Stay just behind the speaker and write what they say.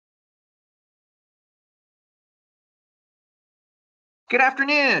Good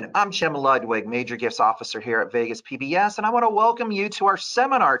afternoon. I'm Jim Ludwig, Major Gifts Officer here at Vegas PBS, and I want to welcome you to our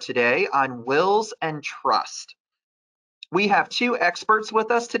seminar today on wills and trust. We have two experts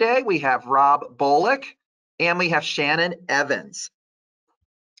with us today. We have Rob Bullock and we have Shannon Evans.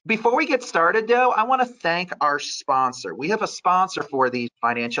 Before we get started, though, I want to thank our sponsor. We have a sponsor for these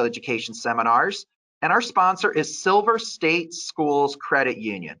financial education seminars, and our sponsor is Silver State Schools Credit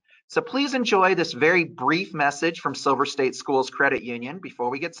Union. So please enjoy this very brief message from Silver State Schools Credit Union before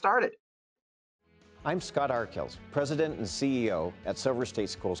we get started. I'm Scott Arkels, President and CEO at Silver State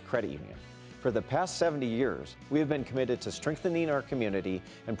Schools Credit Union. For the past 70 years, we have been committed to strengthening our community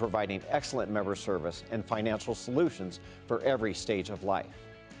and providing excellent member service and financial solutions for every stage of life.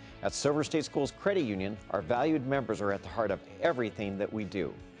 At Silver State Schools Credit Union, our valued members are at the heart of everything that we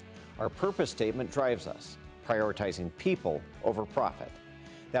do. Our purpose statement drives us, prioritizing people over profit.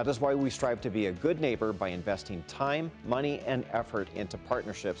 That is why we strive to be a good neighbor by investing time, money, and effort into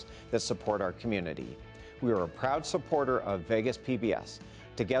partnerships that support our community. We are a proud supporter of Vegas PBS.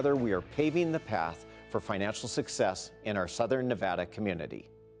 Together, we are paving the path for financial success in our Southern Nevada community.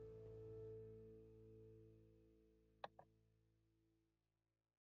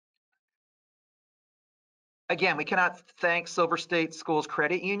 Again, we cannot thank Silver State Schools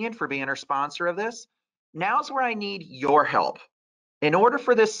Credit Union for being our sponsor of this. Now's where I need your help. In order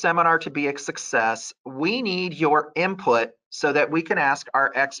for this seminar to be a success, we need your input so that we can ask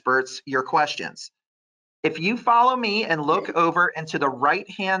our experts your questions. If you follow me and look over into the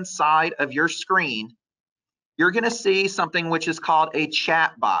right-hand side of your screen, you're going to see something which is called a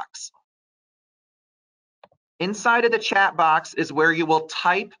chat box. Inside of the chat box is where you will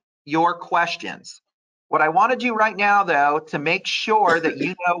type your questions. What I want to do right now, though, to make sure that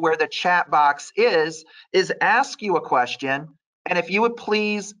you know where the chat box is ask you a question, and if you would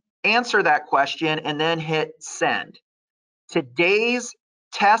please answer that question and then hit send. Today's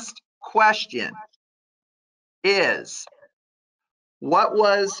test question is, what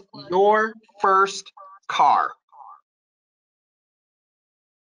was your first car?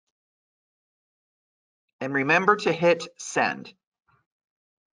 And remember to hit send.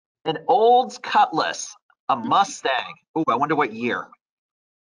 An Olds Cutlass, a Mustang. Oh, I wonder what year.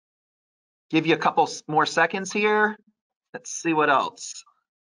 Give you a couple more seconds here. Let's see what else.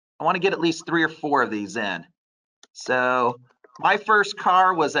 I want to get at least 3 or 4 of these in. So my first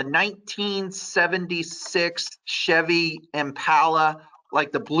car was a 1976 Chevy Impala,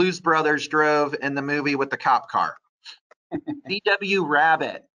 like the Blues Brothers drove in the movie with the cop car. VW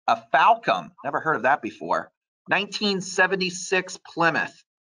Rabbit, a Falcon, never heard of that before. 1976 Plymouth.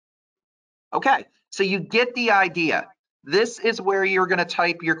 Okay, so you get the idea. This is where you're going to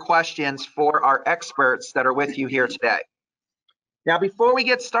type your questions for our experts that are with you here today. Now, before we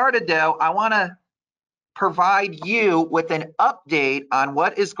get started, though, I want to provide you with an update on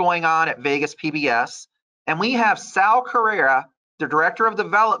what is going on at Vegas PBS. And we have Sal Carrera, the Director of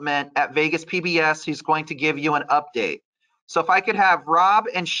Development at Vegas PBS, who's going to give you an update. So if I could have Rob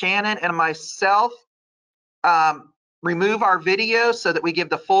and Shannon and myself remove our video so that we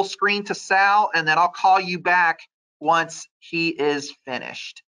give the full screen to Sal, and then I'll call you back once he is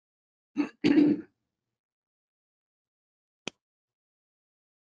finished.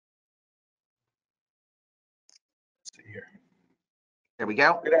 Here. There we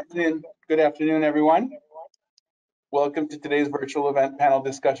go. Good afternoon, everyone. Welcome to today's virtual event panel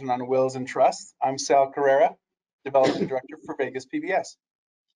discussion on wills and trusts. I'm Sal Carrera, Development Director for Vegas PBS.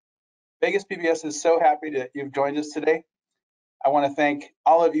 Vegas PBS is so happy that you've joined us today. I want to thank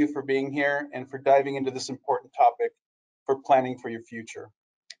all of you for being here and for diving into this important topic for planning for your future.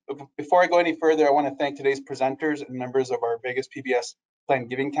 But before I go any further, I want to thank today's presenters and members of our Vegas PBS Plan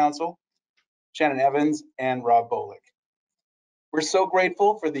Giving Council, Shannon Evans and Rob Bullock. We're so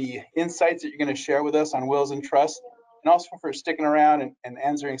grateful for the insights that you're going to share with us on wills and trusts, and also for sticking around and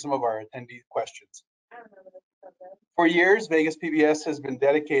answering some of our attendee questions. For years, Vegas PBS has been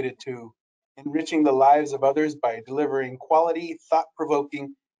dedicated to enriching the lives of others by delivering quality,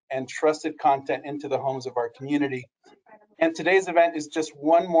 thought-provoking, and trusted content into the homes of our community. And today's event is just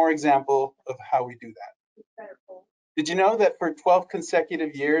one more example of how we do that. Did you know that for 12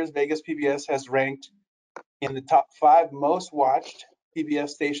 consecutive years, Vegas PBS has ranked in the top 5 most watched PBS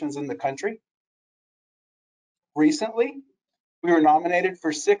stations in the country? Recently, we were nominated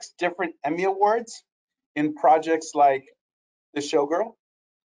for 6 different Emmy Awards in projects like The Showgirl,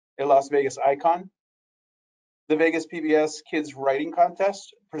 a Las Vegas icon, the Vegas PBS Kids Writing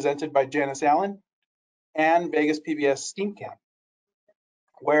Contest presented by Janice Allen, and Vegas PBS STEAM Camp,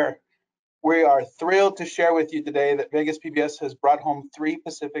 where we are thrilled to share with you today that Vegas PBS has brought home 3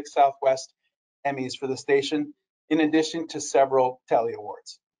 Pacific Southwest Emmys for the station in addition to several Telly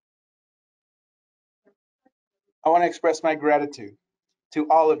Awards. I want to express my gratitude to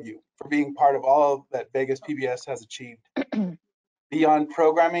all of you for being part of all that Vegas PBS has achieved. Beyond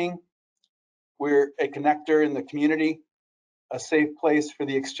programming, we're a connector in the community, a safe place for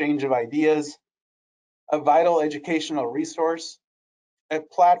the exchange of ideas, a vital educational resource, a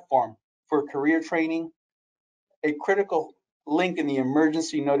platform for career training, a critical link in the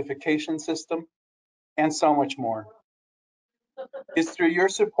emergency notification system, and so much more. It's through your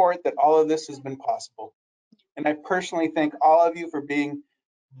support that all of this has been possible. And I personally thank all of you for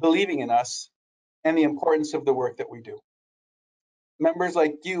believing in us and the importance of the work that we do. Members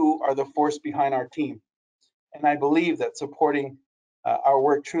like you are the force behind our team. And I believe that supporting our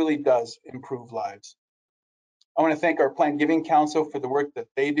work truly does improve lives. I want to thank our Planned Giving Council for the work that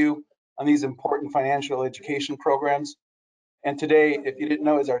they do on these important financial education programs. And today, if you didn't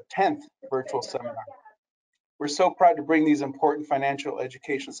know, is our 10th virtual seminar. We're so proud to bring these important financial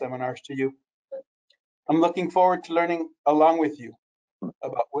education seminars to you. I'm looking forward to learning along with you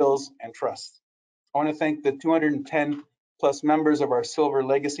about wills and trusts. I want to thank the 210 plus members of our Silver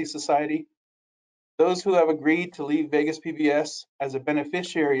Legacy Society, those who have agreed to leave Vegas PBS as a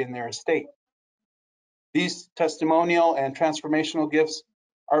beneficiary in their estate. These testimonial and transformational gifts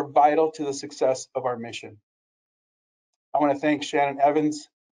are vital to the success of our mission. I want to thank Shannon Evans,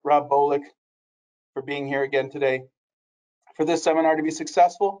 Rob Bolick for being here again today. For this seminar to be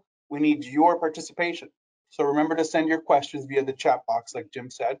successful, we need your participation. So remember to send your questions via the chat box, like Jim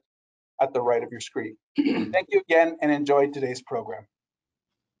said, at the right of your screen. Thank you again and enjoy today's program.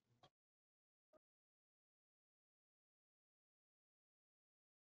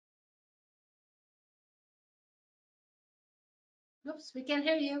 Oops, we can't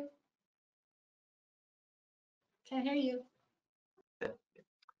hear you. Can't hear you.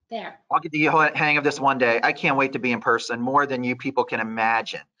 There. I'll get the hang of this one day. I can't wait to be in person, more than you people can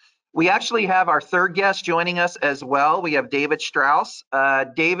imagine. We actually have our third guest joining us as well. We have David Strauss.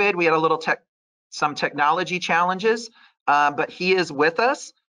 David, we had some technology challenges, but he is with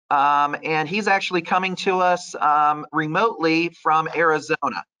us. And he's actually coming to us remotely from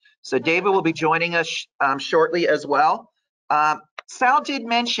Arizona. So David will be joining us shortly as well. Sal did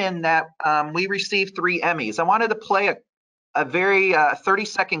mention that we received 3 Emmys. I wanted to play a very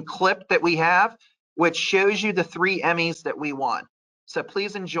 30-second clip that we have, which shows you the 3 Emmys that we won. So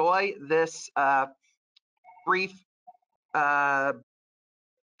please enjoy this brief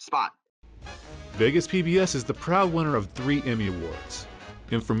spot. Vegas PBS is the proud winner of 3 Emmy Awards.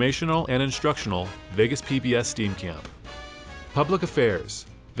 Informational and Instructional, Vegas PBS STEAM Camp. Public Affairs,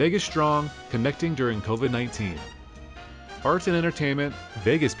 Vegas Strong, Connecting During COVID-19. Arts and Entertainment,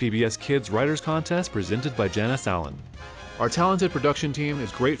 Vegas PBS Kids Writers Contest presented by Janice Allen. Our talented production team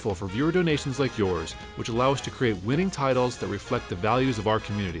is grateful for viewer donations like yours, which allow us to create winning titles that reflect the values of our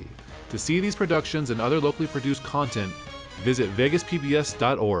community. To see these productions and other locally produced content, visit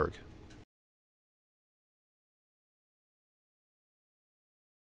vegaspbs.org.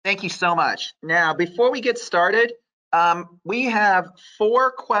 Thank you so much. Now, before we get started, we have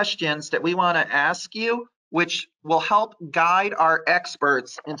 4 questions that we want to ask you, which will help guide our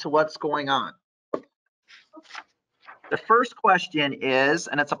experts into what's going on. The first question is,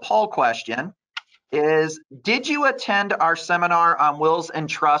 and it's a poll question, is did you attend our seminar on wills and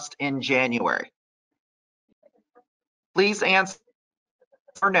trust in January? Please answer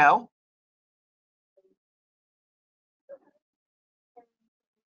or no.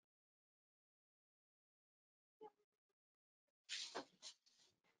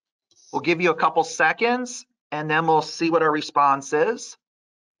 We'll give you a couple seconds and then we'll see what our response is.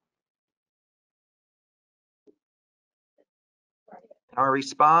 Our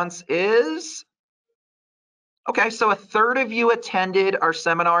response is, okay, so 1/3 of you attended our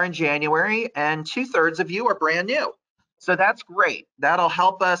seminar in January and 2/3 of you are brand new. So that's great. That'll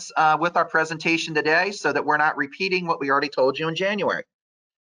help us with our presentation today so that we're not repeating what we already told you in January.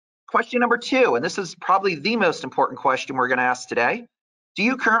 Question number 2, and this is probably the most important question we're going to ask today. Do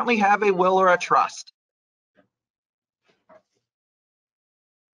you currently have a will or a trust?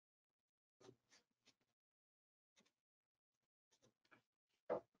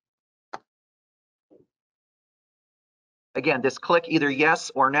 Again, just click either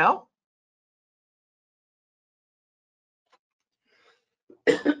yes or no.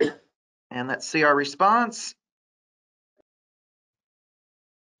 And let's see our response.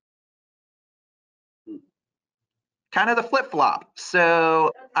 Kind of the flip-flop.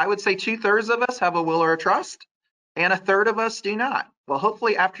 So I would say 2/3 of us have a will or a trust, and 1/3 of us do not. Well,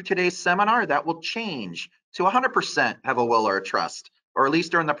 hopefully after today's seminar, that will change to 100% have a will or a trust, or at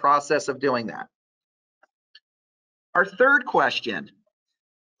least during the process of doing that. Our third question.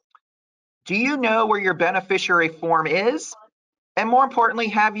 Do you know where your beneficiary form is? And more importantly,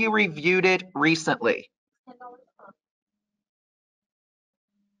 have you reviewed it recently?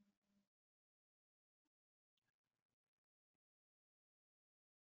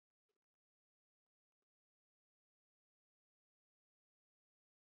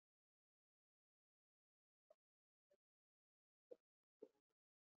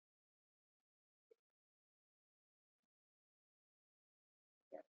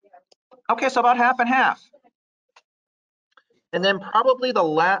 Okay, so about half and half. And then probably the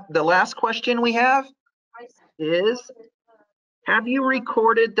last question we have is, have you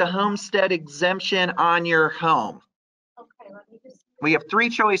recorded the homestead exemption on your home? We have three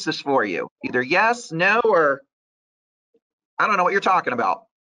choices for you. Either yes, no, or I don't know what you're talking about.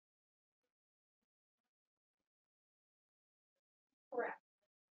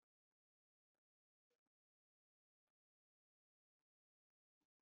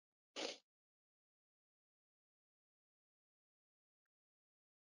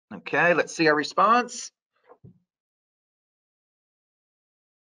 Okay, let's see our response.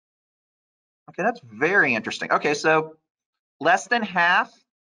 Okay, that's very interesting. Okay, so less than half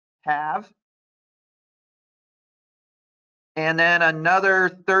have, and then another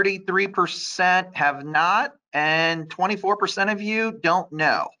 33% have not, and 24% of you don't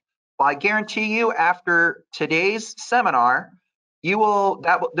know. Well, I guarantee you after today's seminar,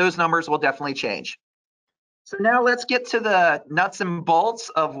 those numbers will definitely change. So now let's get to the nuts and bolts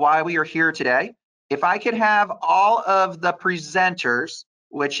of why we are here today. If I could have all of the presenters,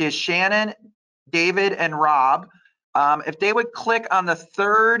 which is Shannon, David, and Rob, if they would click on the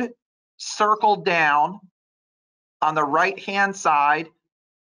third circle down on the right-hand side,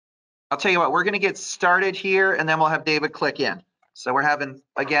 I'll tell you what, we're going to get started here and then we'll have David click in. So we're having,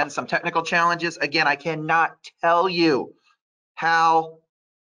 again, some technical challenges. Again, I cannot tell you how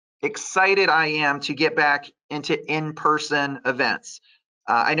excited I am to get back into in-person events.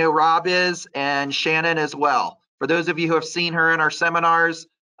 I know Rob is, and Shannon as well. For those of you who have seen her in our seminars,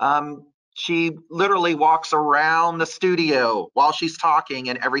 she literally walks around the studio while she's talking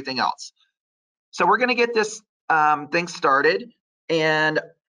and everything else. So we're going to get this thing started, and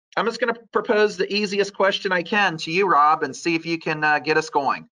I'm just going to propose the easiest question I can to you, Rob, and see if you can get us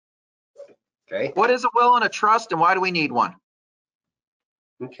going. Okay. What is a will and a trust, and why do we need one?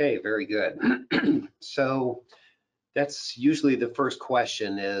 Okay, very good. So that's usually the first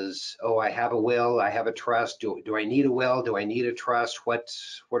question is, oh, I have a will, I have a trust. Do I need a will? Do I need a trust? What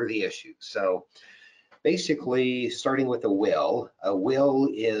are the issues? So basically, starting with a will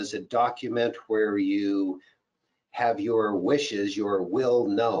is a document where you have your wishes, your will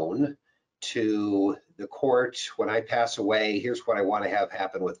known to the court. When I pass away, here's what I want to have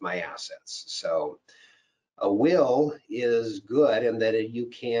happen with my assets. So a will is good in that you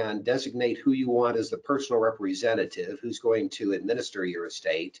can designate who you want as the personal representative who's going to administer your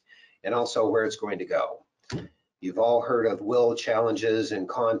estate and also where it's going to go. You've all heard of will challenges and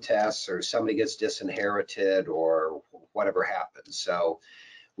contests, or somebody gets disinherited or whatever happens. So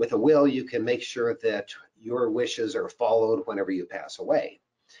with a will, you can make sure that your wishes are followed whenever you pass away.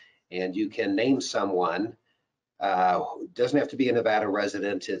 And you can name someone, doesn't have to be a Nevada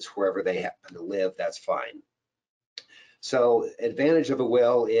resident, it's wherever they happen to live, that's fine. So advantage of a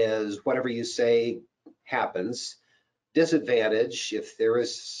will is whatever you say happens. Disadvantage, if there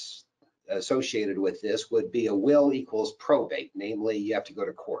is associated with this, would be a will equals probate, namely you have to go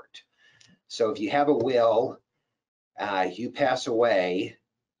to court. So if you have a will, you pass away,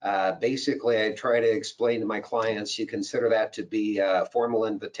 basically I try to explain to my clients, you consider that to be a formal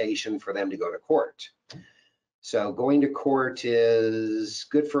invitation for them to go to court. So going to court is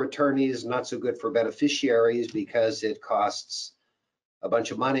good for attorneys, not so good for beneficiaries because it costs a bunch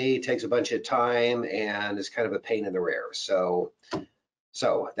of money, takes a bunch of time, and is kind of a pain in the rear. So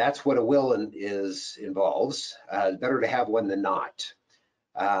that's what a will involves. Better to have one than not.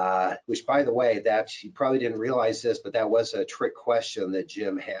 Which, by the way, that you probably didn't realize this, but that was a trick question that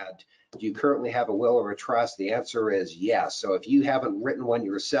Jim had. Do you currently have a will or a trust? The answer is yes. So if you haven't written one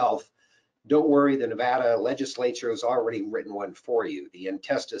yourself, don't worry, the Nevada legislature has already written one for you, the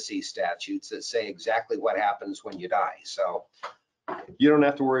intestacy statutes that say exactly what happens when you die. So you don't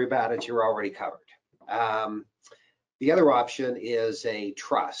have to worry about it, you're already covered. The other option is a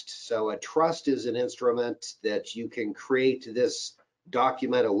trust. So a trust is an instrument that you can create this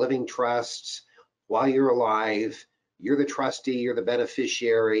document, a living trust, while you're alive. You're the trustee, you're the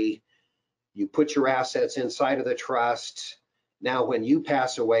beneficiary. You put your assets inside of the trust. Now, when you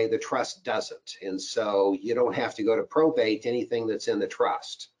pass away, the trust doesn't. And so you don't have to go to probate anything that's in the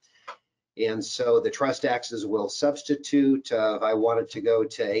trust. And so the trust acts as a will substitute. If I wanted to go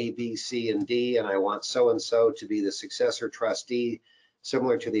to A, B, C, and D, and I want so-and-so to be the successor trustee,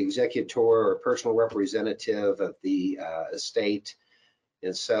 similar to the executor or personal representative of the estate.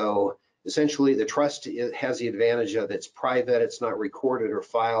 And so essentially the trust has the advantage of it's private, it's not recorded or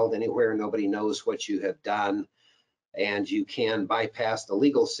filed anywhere, nobody knows what you have done, and you can bypass the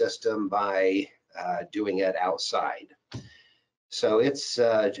legal system by doing it outside. So it's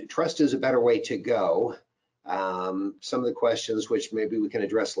trust is a better way to go. Some of the questions which maybe we can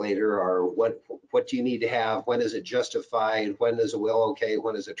address later are what do you need to have? When is it justified? When is a will okay?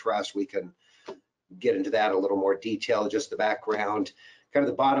 When is a trust? We can get into that a little more detail, just the background. Kind of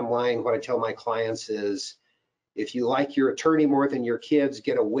the bottom line, what I tell my clients is, if you like your attorney more than your kids,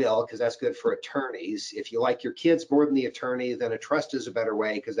 get a will, because that's good for attorneys. If you like your kids more than the attorney, then a trust is a better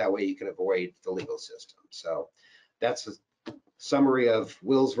way, because that way you can avoid the legal system. So that's a summary of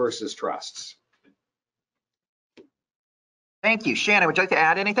wills versus trusts. Thank you. Shannon, would you like to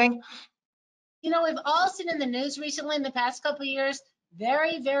add anything? You know, we've all seen in the news recently in the past couple of years,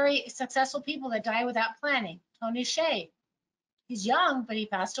 very, very successful people that die without planning. Tony Hsieh, he's young, but he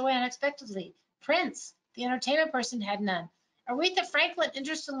passed away unexpectedly. Prince, the entertainment person, had none. Aretha Franklin,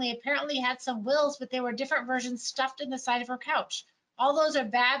 interestingly, apparently had some wills, but they were different versions stuffed in the side of her couch. All those are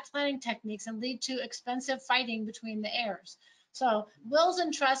bad planning techniques and lead to expensive fighting between the heirs. So wills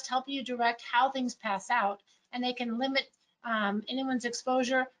and trusts help you direct how things pass out, and they can limit anyone's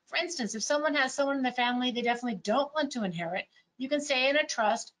exposure. For instance, if someone has someone in the family they definitely don't want to inherit, you can say in a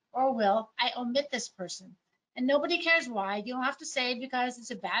trust or will, I omit this person. And nobody cares why. You don't have to say because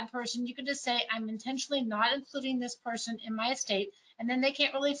it's a bad person. You can just say, I'm intentionally not including this person in my estate, and then they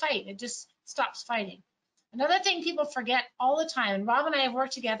can't really fight. It just stops fighting. Another thing people forget all the time, and Rob and I have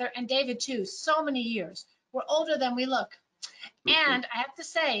worked together, and David too, so many years. We're older than we look. And I have to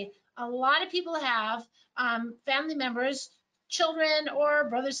say, a lot of people have family members, children, or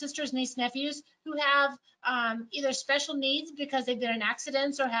brothers, sisters, nieces, nephews who have either special needs because they've been in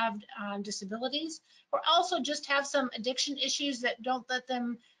accidents or have disabilities, or also just have some addiction issues that don't let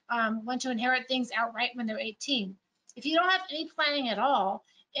them want to inherit things outright when they're 18. If you don't have any planning at all,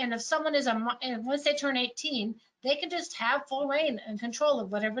 and if someone is and once they turn 18, they can just have full reign and control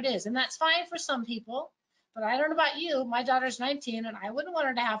of whatever it is. And that's fine for some people. But I don't know about you. My daughter's 19, and I wouldn't want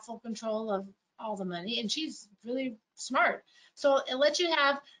her to have full control of all the money, and she's really smart. So it lets you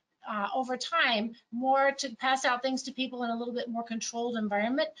have, over time, more to pass out things to people in a little bit more controlled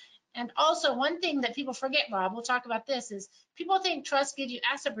environment. And also, one thing that people forget, Rob, we'll talk about this, is people think trusts give you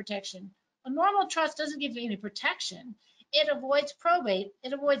asset protection. A normal trust doesn't give you any protection. It avoids probate.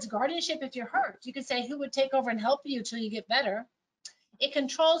 It avoids guardianship if you're hurt. You can say who would take over and help you till you get better. It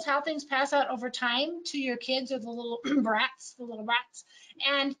controls how things pass out over time to your kids or the little brats,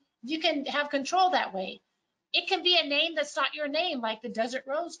 and you can have control that way. It can be a name that's not your name, like the Desert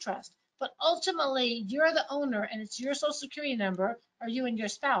Rose Trust, but ultimately you're the owner and it's your social security number, or you and your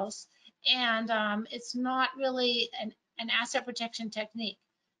spouse, and it's not really an asset protection technique.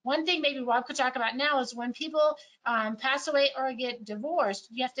 One thing maybe Rob could talk about now is when people pass away or get divorced,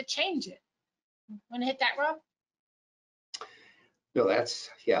 you have to change it. Want to hit that, Rob? No,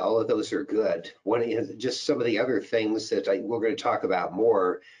 yeah, all of those are good. One is just some of the other things that we're going to talk about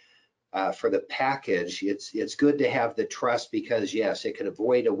more for the package. It's good to have the trust because yes, it can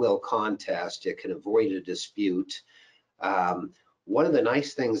avoid a will contest. It can avoid a dispute. One of the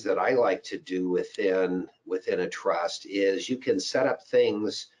nice things that I like to do within a trust is you can set up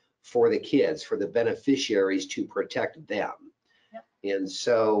things for the kids, for the beneficiaries to protect them. Yep. And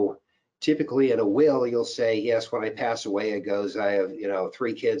so typically in a will, you'll say, yes, when I pass away, it goes, I have,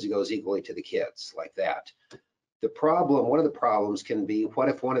 3 kids, it goes equally to the kids, like that. One of the problems can be, what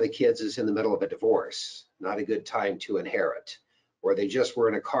if one of the kids is in the middle of a divorce? Not a good time to inherit, or they just were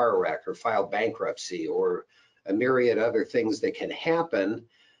in a car wreck or filed bankruptcy, or a myriad of other things that can happen.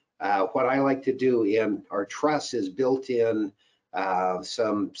 What I like to do in our trust is built in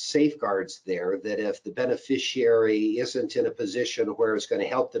some safeguards there, that if the beneficiary isn't in a position where it's going to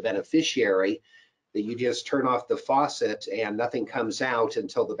help the beneficiary, that you just turn off the faucet and nothing comes out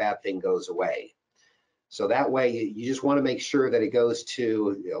until the bad thing goes away. So that way you just want to make sure that it goes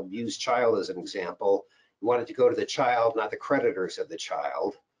to, use child as an example. You want it to go to the child, not the creditors of the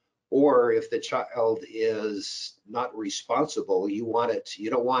child. Or if the child is not responsible, you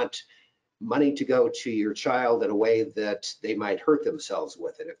don't want money to go to your child in a way that they might hurt themselves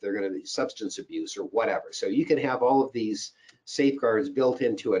with it, if they're going to be substance abuse or whatever. So you can have all of these safeguards built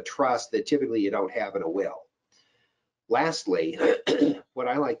into a trust that typically you don't have in a will. Lastly, what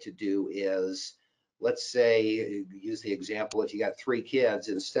I like to do is, let's say, use the example, if you got 3 kids,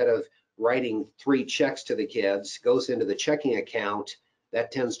 instead of writing 3 checks to the kids, goes into the checking account,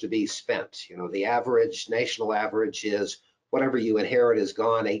 that tends to be spent. You know, the average, national average is whatever you inherit is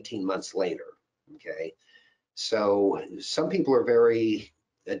gone 18 months later, okay? So some people are very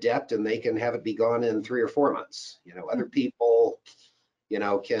adept and they can have it be gone in 3 or 4 months. You know, other people, you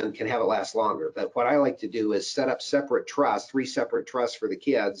know, can have it last longer. But what I like to do is set up separate trusts, 3 separate trusts for the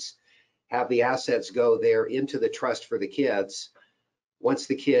kids, have the assets go there into the trust for the kids. Once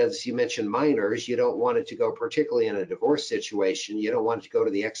the kids, you mentioned minors, you don't want it to go, particularly in a divorce situation, you don't want it to go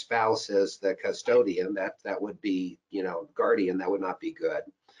to the ex-spouse as the custodian. That would be, you know, guardian, that would not be good.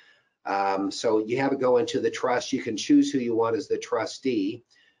 So you have it go into the trust. You can choose who you want as the trustee.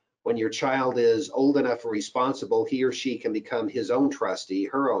 When your child is old enough and responsible, he or she can become his own trustee,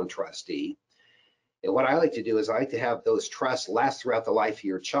 her own trustee. And what I like to do is I like to have those trusts last throughout the life of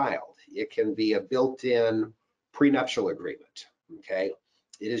your child. It can be a built-in prenuptial agreement, okay?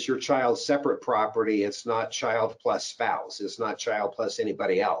 It is your child's separate property. It's not child plus spouse. It's not child plus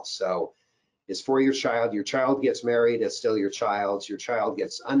anybody else. So it's for your child. Your child gets married, it's still your child's. Your child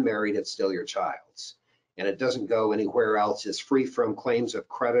gets unmarried, it's still your child's. And it doesn't go anywhere else. It's free from claims of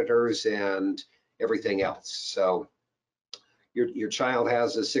creditors and everything else. So your child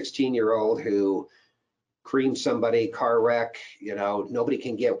has a 16-year-old who creamed somebody, car wreck, you know, nobody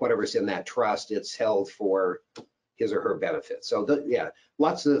can get whatever's in that trust. It's held for his or her benefit. So yeah,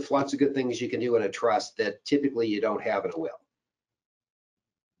 lots of good things you can do in a trust that typically you don't have in a will.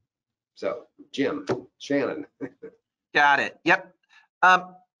 So Jim, Shannon. Got it. Yep.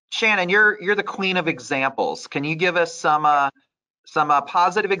 Shannon, you're the queen of examples. Can you give us some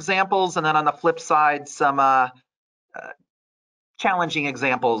positive examples, and then on the flip side, some challenging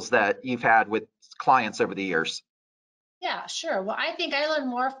examples that you've had with clients over the years? Yeah, sure. Well, I think I learn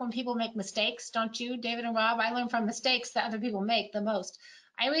more when people make mistakes, don't you, David and Rob? I learn from mistakes that other people make the most.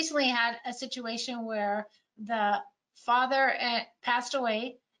 I recently had a situation where the father passed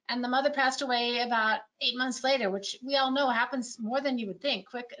away and the mother passed away about 8 months later, which we all know happens more than you would think,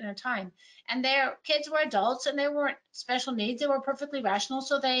 quick in a time. And their kids were adults and they weren't special needs. They were perfectly rational.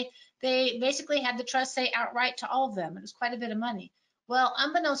 So they basically had the trust say outright to all of them. It was quite a bit of money. Well,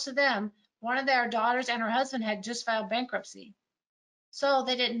 unbeknownst to them, one of their daughters and her husband had just filed bankruptcy. So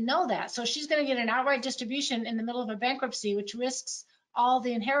they didn't know that. So she's going to get an outright distribution in the middle of a bankruptcy, which risks all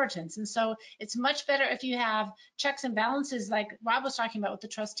the inheritance. And so it's much better if you have checks and balances like Rob was talking about with the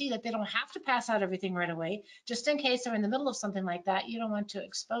trustee, that they don't have to pass out everything right away. Just in case they're in the middle of something like that, you don't want to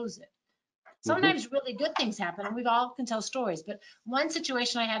expose it. Sometimes really good things happen, and we all can tell stories. But one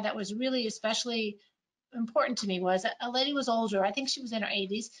situation I had that was really especially important to me was a lady was older. I think she was in her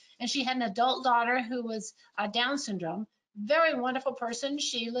 80s, and she had an adult daughter who was Down syndrome. Very wonderful person.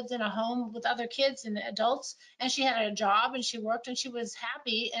 She lived in a home with other kids and adults, and she had a job and she worked and she was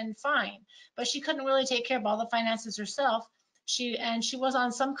happy and fine, but she couldn't really take care of all the finances herself. She was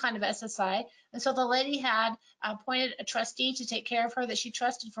on some kind of SSI, and so the lady had appointed a trustee to take care of her that she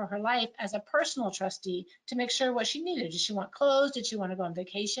trusted for her life as a personal trustee to make sure what she needed. Did she want clothes? Did she want to go on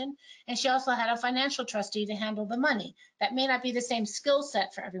vacation? And she also had a financial trustee to handle the money. That may not be the same skill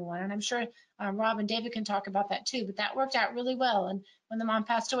set for everyone, and I'm sure Rob and David can talk about that too, but that worked out really well. And when the mom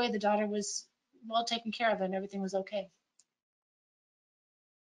passed away, the daughter was well taken care of and everything was okay.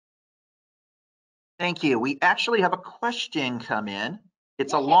 Thank you. We actually have a question come in.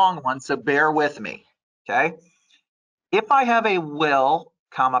 It's a long one, so bear with me, okay? If I have a will,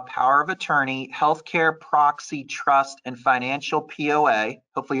 power of attorney, healthcare proxy trust, and financial POA,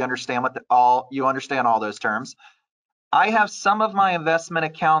 hopefully you understand all those terms. I have some of my investment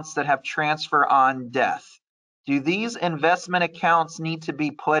accounts that have transfer on death. Do these investment accounts need to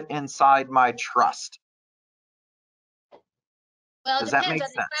be put inside my trust? Well, it Does that depends. make Are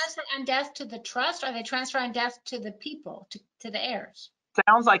they sense? transfer on death to the trust, or are they transfer on death to the people, to the heirs?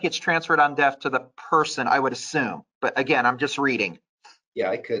 Sounds like it's transferred on death to the person, I would assume. But again, I'm just reading.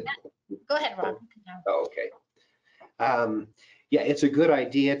 Yeah, I could. Go ahead, Rob. Oh, okay. Yeah, it's a good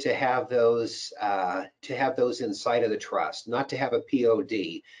idea to have those inside of the trust, not to have a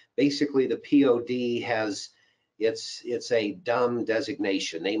POD. Basically, the POD has it's a dumb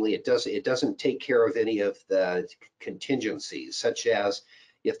designation. Namely, it doesn't take care of any of the contingencies, such as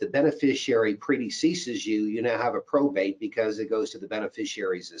if the beneficiary predeceases you, you now have a probate because it goes to the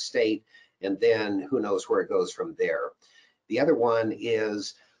beneficiary's estate, and then who knows where it goes from there. The other one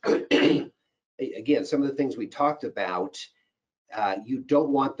is, again, some of the things we talked about, you don't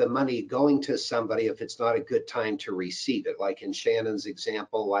want the money going to somebody if it's not a good time to receive it. Like in Shannon's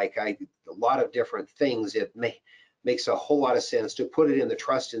example, a lot of different things, it makes a whole lot of sense to put it in the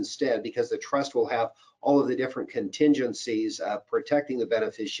trust instead, because the trust will have all of the different contingencies of protecting the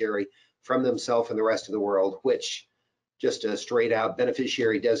beneficiary from themselves and the rest of the world, which just a straight out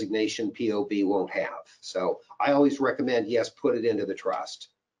beneficiary designation POB won't have. So I always recommend, yes, put it into the trust.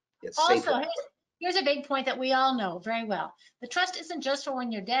 It's safer. Also, here's a big point that we all know very well. The trust isn't just for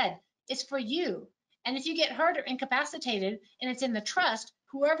when you're dead, it's for you. And if you get hurt or incapacitated and it's in the trust,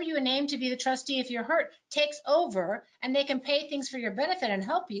 whoever you name to be the trustee, if you're hurt, takes over and they can pay things for your benefit and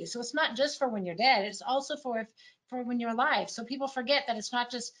help you. So it's not just for when you're dead, it's also for when you're alive. So people forget that it's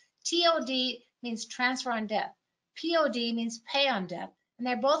not just TOD means transfer on death. POD means pay on death. And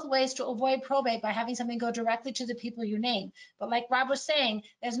they're both ways to avoid probate by having something go directly to the people you name. But like Rob was saying,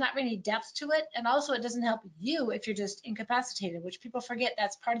 there's not really depth to it. And also it doesn't help you if you're just incapacitated, which people forget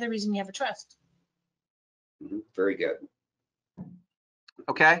that's part of the reason you have a trust. Very good.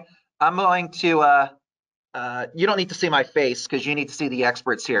 Okay, I'm going to, you don't need to see my face because you need to see the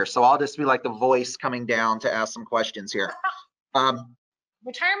experts here. So I'll just be like the voice coming down to ask some questions here.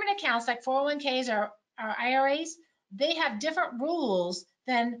 Retirement accounts like 401ks or IRAs, they have different rules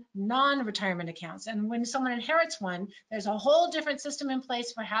than non-retirement accounts. And when someone inherits one, there's a whole different system in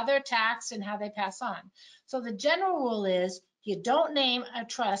place for how they're taxed and how they pass on. So the general rule is you don't name a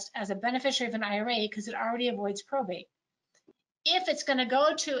trust as a beneficiary of an IRA because it already avoids probate. If it's going to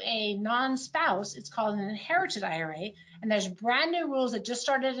go to a non-spouse, it's called an inherited IRA, and there's brand new rules that just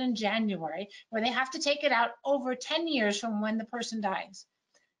started in January where they have to take it out over 10 years from when the person dies.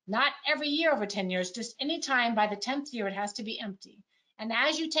 Not every year over 10 years, just any time by the 10th year, it has to be empty. And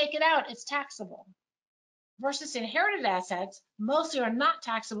as you take it out, it's taxable. Versus inherited assets, mostly are not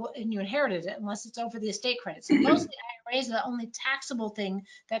taxable and you inherited it unless it's over the estate credit. So mostly IRAs are the only taxable thing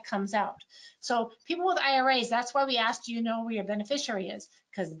that comes out. So people with IRAs, that's why we asked you know where your beneficiary is,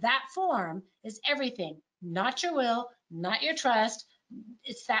 because that form is everything, not your will, not your trust.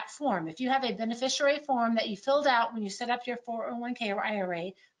 It's that form. If you have a beneficiary form that you filled out when you set up your 401k or IRA,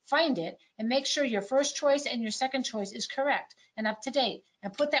 find it and make sure your first choice and your second choice is correct and up to date,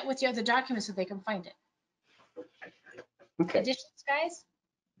 and put that with your other documents so they can find it. Okay. Additions, guys?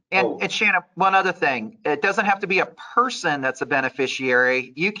 And Shannon, one other thing, it doesn't have to be a person that's a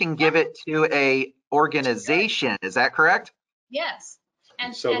beneficiary. You can give it to a organization. Is that correct? Yes.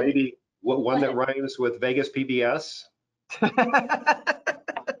 And so maybe one that rhymes with Vegas PBS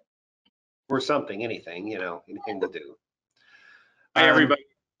or something, anything, you know, anything will do. Hi, everybody.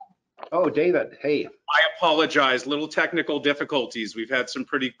 Oh, David, hey. I apologize, little technical difficulties. We've had some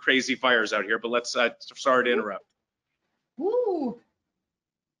pretty crazy fires out here, but let's, sorry to interrupt. Woo.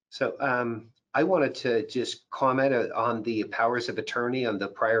 So I wanted to just comment on the powers of attorney on the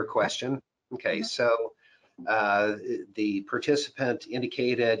prior question. Okay, so the participant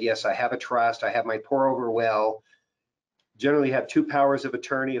indicated, yes, I have a trust, I have my pour over will. Generally have two powers of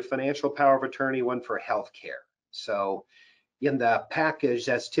attorney, a financial power of attorney, one for healthcare. So in the package,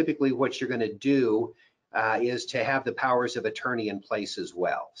 that's typically what you're going to do is to have the powers of attorney in place as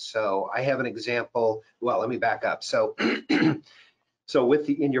well. So I have an example. Well, let me back up. So so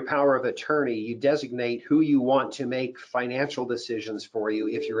in your power of attorney, you designate who you want to make financial decisions for you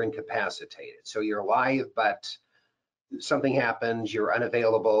if you're incapacitated. So you're alive, but something happens, you're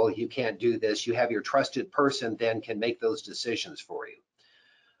unavailable, you can't do this. You have your trusted person then can make those decisions for you.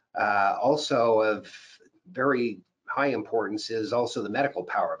 Also of very high importance is also the medical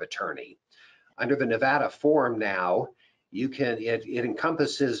power of attorney. Under the Nevada form now, you can, it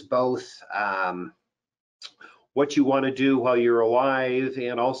encompasses both what you want to do while you're alive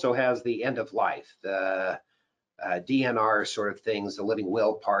and also has the end of life, the DNR sort of things, the living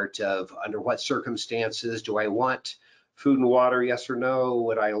will part of under what circumstances do I want food and water, yes or no?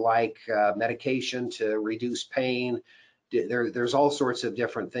 Would I like medication to reduce pain? There's all sorts of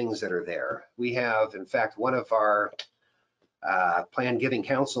different things that are there. We have, in fact, one of our Plan Giving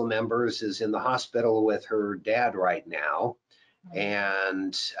Council members is in the hospital with her dad right now.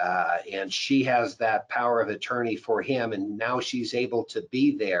 And she has that power of attorney for him, and now she's able to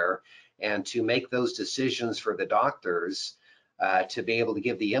be there and to make those decisions for the doctors to be able to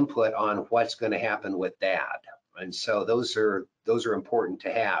give the input on what's going to happen with dad. And so those are important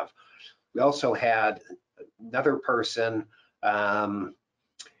to have. We also had another person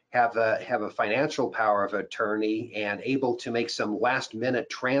have a financial power of attorney and able to make some last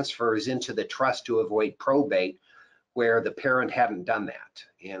minute transfers into the trust to avoid probate where the parent hadn't done that.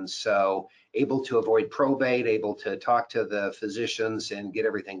 And so able to avoid probate, able to talk to the physicians and get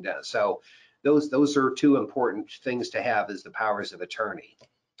everything done. So those are two important things to have as the powers of attorney.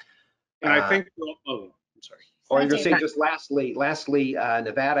 And I think, I'm sorry. Oh, I was gonna say just lastly,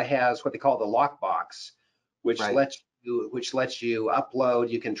 Nevada has what they call the lockbox, which right. you upload,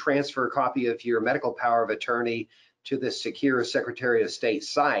 you can transfer a copy of your medical power of attorney to the secure Secretary of State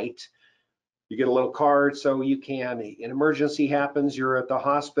site. You get a little card so you can, an emergency happens, you're at the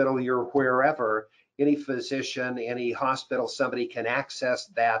hospital, you're wherever, any physician, any hospital, somebody can access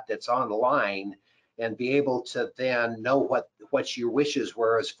that's online and be able to then know what your wishes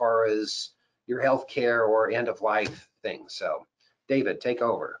were as far as your health care or end of life things. So David, take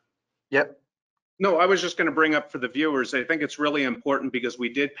over. Yep. No, I was just going to bring up for the viewers, I think it's really important because we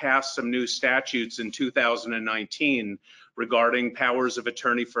did pass some new statutes in 2019 regarding powers of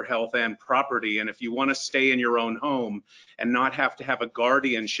attorney for health and property. And if you want to stay in your own home and not have to have a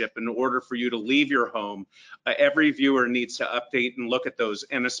guardianship in order for you to leave your home, every viewer needs to update and look at those.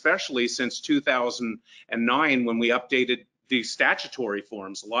 And especially since 2009, when we updated the statutory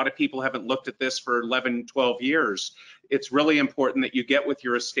forms, a lot of people haven't looked at this for 11, 12 years. It's really important that you get with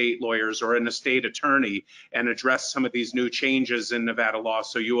your estate lawyers or an estate attorney and address some of these new changes in Nevada law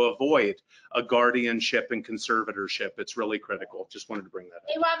so you avoid a guardianship and conservatorship. It's really critical. Just wanted to bring that up.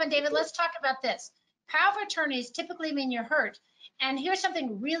 Hey, Rob and David, let's talk about this. Power of attorneys typically mean you're hurt. And here's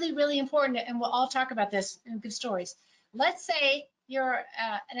something really, really important, and we'll all talk about this in good stories. Let's say you're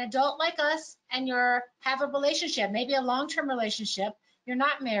an adult like us and have a relationship, maybe a long-term relationship. You're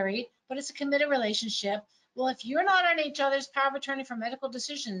not married, but it's a committed relationship. Well, if you're not on each other's power of attorney for medical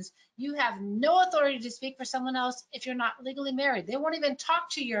decisions, you have no authority to speak for someone else if you're not legally married. They won't even talk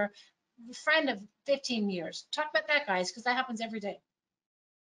to your friend of 15 years. Talk about that, guys, because that happens every day.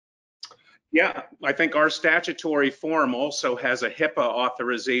 Yeah, I think our statutory form also has a HIPAA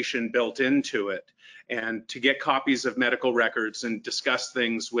authorization built into it. And to get copies of medical records and discuss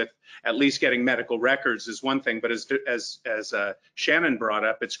things with at least getting medical records is one thing. But as Shannon brought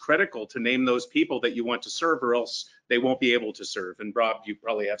up, it's critical to name those people that you want to serve or else they won't be able to serve. And Rob, you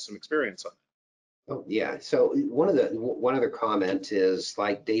probably have some experience on that. Oh, yeah. So one other comment is,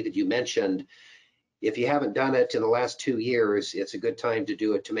 like David, you mentioned, if you haven't done it in the last 2 years, it's a good time to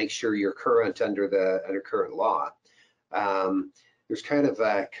do it to make sure you're current under current law. There's kind of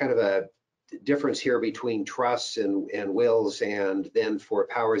a difference here between trusts and wills, and then for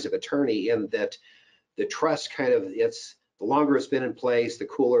powers of attorney, in that the trust it's the longer it's been in place, the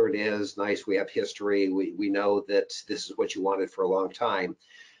cooler it is. Nice, we have history. We know that this is what you wanted for a long time.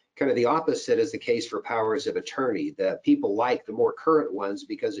 Kind of the opposite is the case for powers of attorney. That people like the more current ones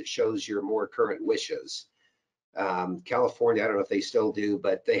because it shows your more current wishes. California, I don't know if they still do,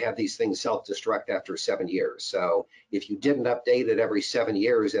 but they have these things self-destruct after 7 years. So if you didn't update it every 7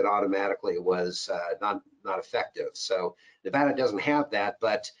 years, it automatically was not effective. So Nevada doesn't have that,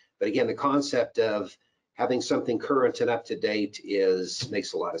 but again, the concept of having something current and up to date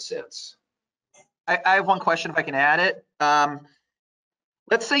makes a lot of sense. I have one question if I can add it.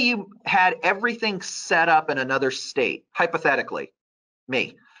 Let's say you had everything set up in another state, hypothetically,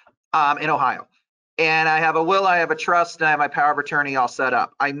 me, in Ohio. And I have a will, I have a trust, and I have my power of attorney all set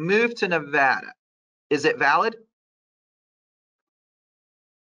up. I move to Nevada. Is it valid?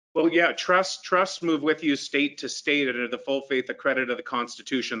 Well, yeah, trusts move with you state to state under the full faith and credit of the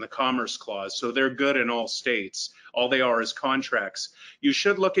Constitution, the Commerce Clause. So they're good in all states. All they are is contracts. You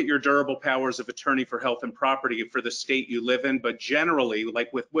should look at your durable powers of attorney for health and property for the state you live in, but generally,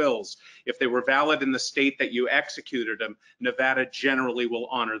 like with wills, if they were valid in the state that you executed them, Nevada generally will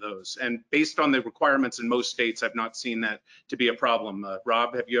honor those. And based on the requirements in most states, I've not seen that to be a problem.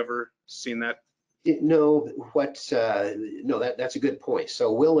 Rob, have you ever seen that? No, no, that's a good point.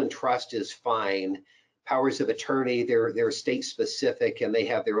 So will and trust is fine. Powers of attorney, they're state specific and they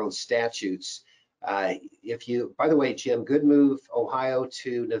have their own statutes. By the way, Jim, good move, Ohio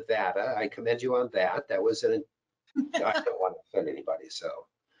to Nevada. I commend you on that. That was I don't want to offend anybody. So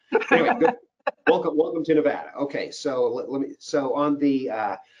anyway, good. Welcome to Nevada. Okay, so so on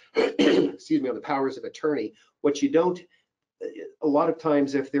the excuse me, on the powers of attorney, what you don't, a lot of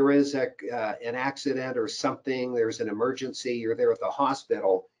times if there is an accident or something, there's an emergency, you're there at the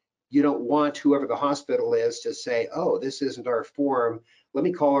hospital, you don't want whoever the hospital is to say, oh, this isn't our form. Let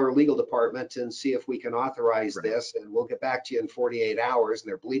me call our legal department and see if we can authorize this, and we'll get back to you in 48 hours, and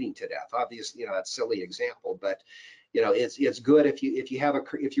they're bleeding to death. Obviously, that's a silly example, but it's good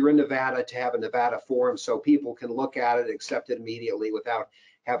if you're in Nevada to have a Nevada form so people can look at it, accept it immediately without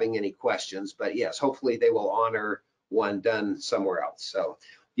having any questions. But yes, hopefully they will honor one done somewhere else. So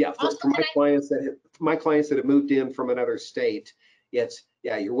yeah, for my clients that have moved in from another state,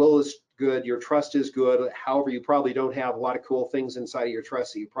 your will is good, your trust is good. However, you probably don't have a lot of cool things inside of your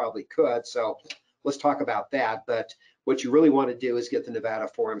trust that you probably could. So let's talk about that. But what you really want to do is get the Nevada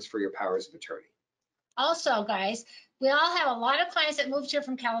forms for your powers of attorney. Also, guys, we all have a lot of clients that moved here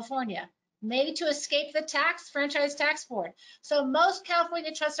from California. maybe to escape the franchise tax board. So most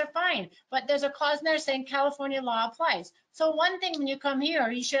California trusts are fine, but there's a clause in there saying California law applies. So one thing when you come here,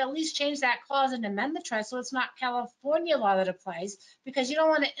 you should at least change that clause and amend the trust so it's not California law that applies, because you don't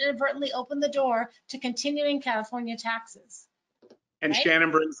want to inadvertently open the door to continuing California taxes. And Right? Shannon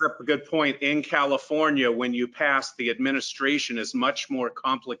brings up a good point. In California, when you pass, the administration is much more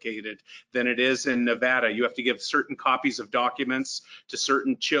complicated than it is in Nevada. You have to give certain copies of documents to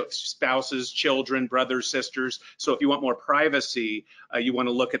certain spouses, children, brothers, sisters. So if you want more privacy, you want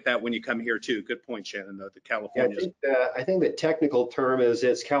to look at that when you come here too. Good point, Shannon, though, the California. I think the technical term is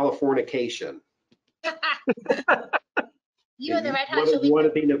it's Californication. You and the Red Hot You Chili want to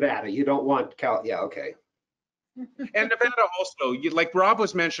Peppers. be Nevada. You don't want yeah, okay. And Nevada also, like Rob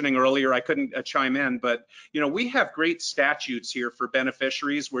was mentioning earlier, I couldn't chime in, but we have great statutes here for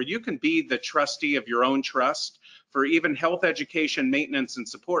beneficiaries where you can be the trustee of your own trust for even health, education, maintenance, and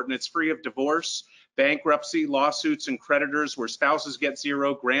support, and it's free of divorce, bankruptcy, lawsuits, and creditors where spouses get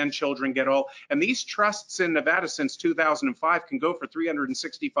zero, grandchildren get all. And these trusts in Nevada since 2005 can go for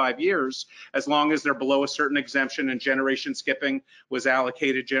 365 years as long as they're below a certain exemption, and generation skipping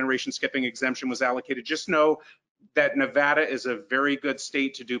exemption was allocated. Just know that Nevada is a very good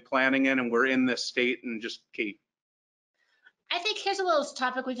state to do planning in, and we're in this state, and just keep. I think here's a little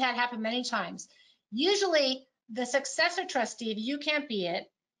topic we've had happen many times. Usually the successor trustee, if you can't be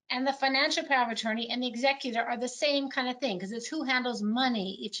it, and the financial power of attorney and the executor are the same kind of thing, because it's who handles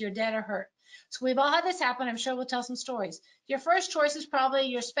money if you're dead or hurt. So we've all had this happen. I'm sure we'll tell some stories. Your first choice is probably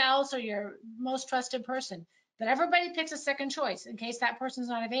your spouse or your most trusted person, but everybody picks a second choice in case that person's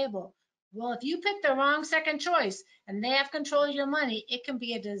not available. Well, if you pick the wrong second choice and they have control of your money, it can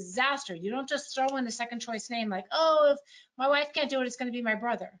be a disaster. You don't just throw in the second choice name like, oh, if my wife can't do it, it's going to be my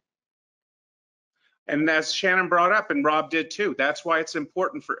brother. And as Shannon brought up, and Rob did too, that's why it's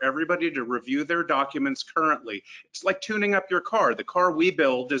important for everybody to review their documents currently. It's like tuning up your car. The car we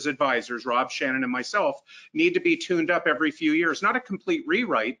build as advisors, Rob, Shannon, and myself, need to be tuned up every few years. Not a complete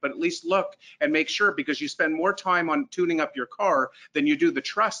rewrite, but at least look and make sure, because you spend more time on tuning up your car than you do the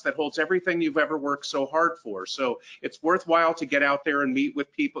trust that holds everything you've ever worked so hard for. So it's worthwhile to get out there and meet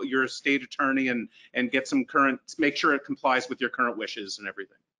with people, your state attorney, and get some current, make sure it complies with your current wishes and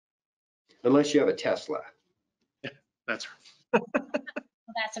everything. Unless you have a Tesla. That's Well,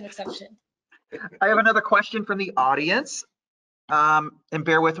 that's an exception. I have another question from the audience, and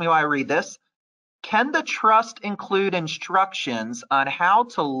bear with me while I read this. Can the trust include instructions on how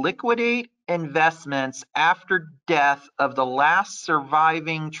to liquidate investments after death of the last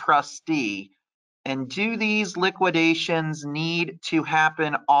surviving trustee? And do these liquidations need to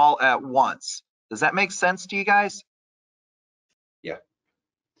happen all at once? Does that make sense to you guys? Yeah.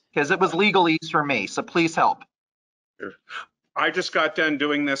 Because it was legalese for me, so please help. Sure. I just got done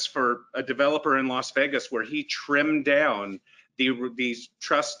doing this for a developer in Las Vegas where he trimmed down these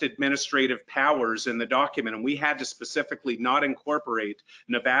trust administrative powers in the document, and we had to specifically not incorporate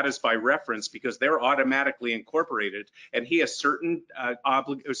Nevada's by reference because they're automatically incorporated, and he has certain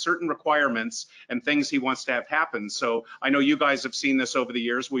requirements and things he wants to have happen. So I know you guys have seen this over the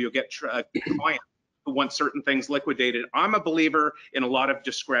years where you'll get clients who want certain things liquidated. I'm a believer in a lot of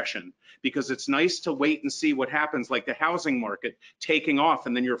discretion because it's nice to wait and see what happens, like the housing market taking off,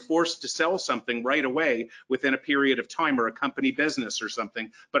 and then you're forced to sell something right away within a period of time, or a company business or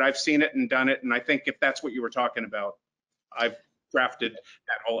something. But I've seen it and done it, and I think if that's what you were talking about, I've drafted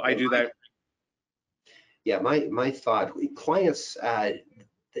that whole, I do that. Yeah, my thought, clients,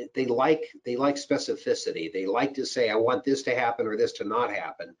 they like specificity. They like to say, I want this to happen or this to not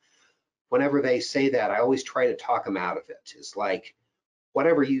happen. Whenever they say that, I always try to talk them out of it. It's like,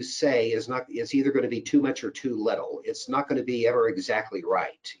 whatever you say is either going to be too much or too little. It's not going to be ever exactly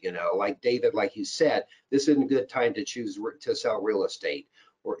right. Like David, like you said, this isn't a good time to choose to sell real estate,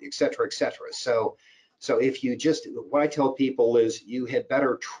 or et cetera, et cetera. So if you what I tell people is you had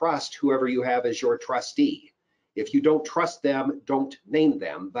better trust whoever you have as your trustee. If you don't trust them, don't name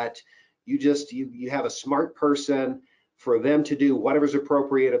them, but you have a smart person for them to do whatever's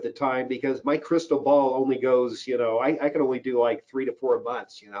appropriate at the time, because my crystal ball only goes, I can only do like 3 to 4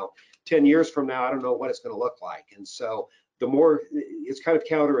 months, 10 years from now, I don't know what it's going to look like. And so the more, it's kind of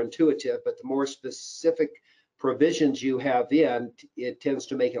counterintuitive, but the more specific provisions you have in, it tends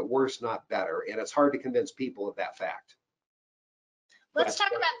to make it worse, not better. And it's hard to convince people of that fact. Let's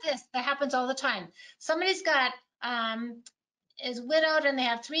talk about this. That happens all the time. Somebody's got, is widowed and they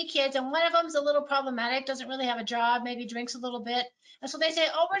have 3 kids, and one of them's a little problematic, doesn't really have a job, maybe drinks a little bit. And so they say,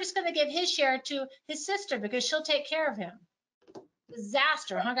 oh, we're just going to give his share to his sister because she'll take care of him.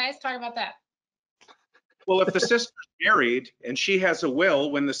 Disaster, huh, guys? Talk about that. Well, if the sister's married and she has a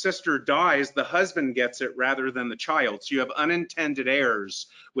will, when the sister dies, the husband gets it rather than the child. So you have unintended heirs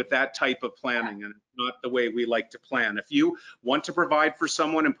with that type of planning, and it's not the way we like to plan. If you want to provide for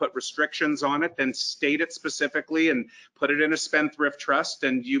someone and put restrictions on it, then state it specifically and put it in a spendthrift trust,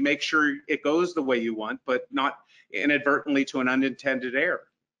 and you make sure it goes the way you want, but not inadvertently to an unintended heir.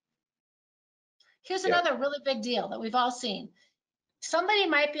 Here's another really big deal that we've all seen. Somebody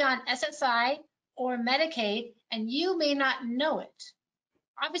might be on SSI or Medicaid, and you may not know it.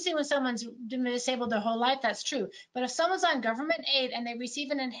 Obviously, when someone's been disabled their whole life, that's true. But if someone's on government aid and they receive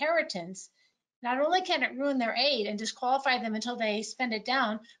an inheritance, not only can it ruin their aid and disqualify them until they spend it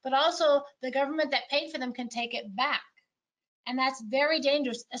down, but also the government that paid for them can take it back. And that's very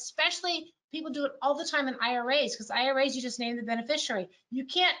dangerous, especially people do it all the time in IRAs, because IRAs, you just name the beneficiary. You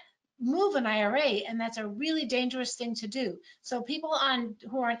can't move an IRA, and that's a really dangerous thing to do. So people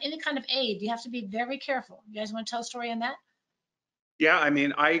who are on any kind of aid, you have to be very careful. You guys want to tell a story on that? Yeah, I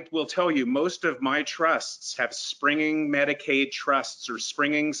mean, I will tell you, most of my trusts have springing Medicaid trusts or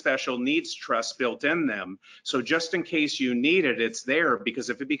springing special needs trusts built in them. So just in case you need it, it's there, because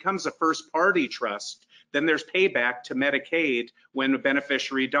if it becomes a first party trust, then there's payback to Medicaid when a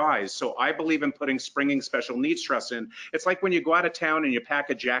beneficiary dies. So I believe in putting springing special needs trusts in. It's like when you go out of town and you pack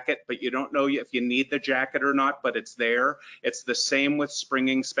a jacket, but you don't know if you need the jacket or not, but it's there. It's the same with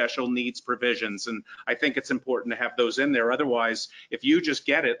springing special needs provisions. And I think it's important to have those in there. Otherwise, if you just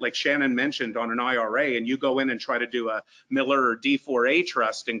get it, like Shannon mentioned, on an IRA, and you go in and try to do a Miller or D4A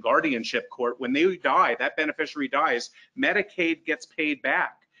trust in guardianship court, when they die, that beneficiary dies, Medicaid gets paid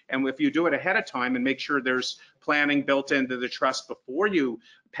back. And if you do it ahead of time and make sure there's planning built into the trust before you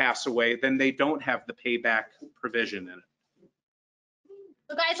pass away, then they don't have the payback provision in it.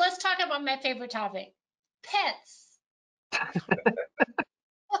 So guys, let's talk about my favorite topic, pets.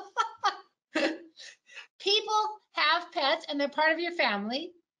 People have pets and they're part of your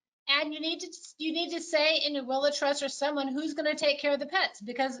family, and you need to say in your will or trust or someone who's going to take care of the pets,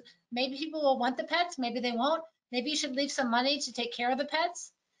 because maybe people will want the pets, maybe they won't. Maybe you should leave some money to take care of the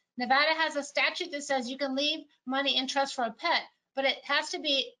pets. Nevada has a statute that says you can leave money in trust for a pet, but it has to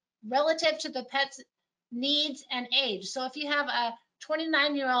be relative to the pet's needs and age. So if you have a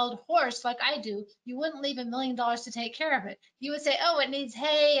 29-year-old horse like I do, you wouldn't leave $1 million to take care of it. You would say, oh, it needs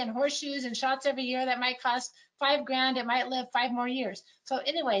hay and horseshoes and shots every year. That might cost $5 grand. It might live 5 more years. So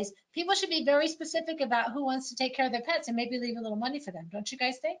anyways, people should be very specific about who wants to take care of their pets and maybe leave a little money for them. Don't you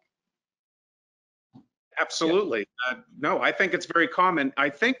guys think? Absolutely. No, I think it's very common. I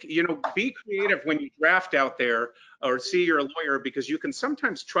think, be creative when you draft out there or see your lawyer, because you can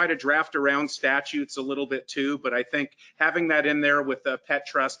sometimes try to draft around statutes a little bit too. But I think having that in there with the pet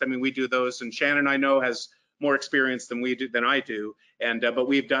trust, I mean, we do those, and Shannon, I know, has more experience than I do. And but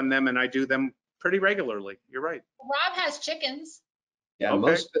we've done them, and I do them pretty regularly. You're right. Rob has chickens. Yeah,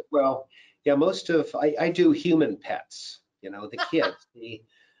 Okay. I do human pets, the kids,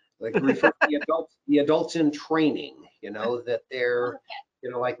 like refer to the adults in training, that they're,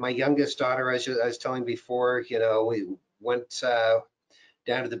 like my youngest daughter, as I was telling before, we went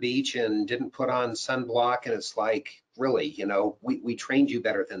down to the beach and didn't put on sunblock, and it's like, really, we trained you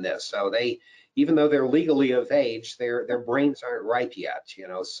better than this. So even though they're legally of age, their brains aren't ripe yet,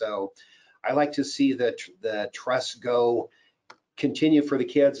 so I like to see the trust continue for the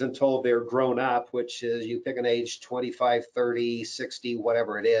kids until they're grown up, which is, you pick an age, 25, 30, 60,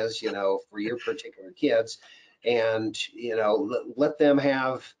 whatever it is, for your particular kids, and let them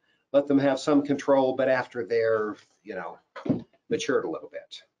have some control, but after they're matured a little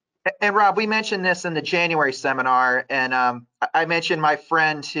bit. And Rob, we mentioned this in the January seminar, and I mentioned my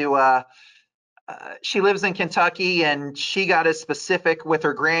friend who she lives in Kentucky, and she got as specific with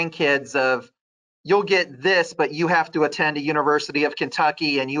her grandkids of, you'll get this, but you have to attend a University of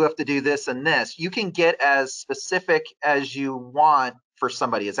Kentucky and you have to do this and this. You can get as specific as you want for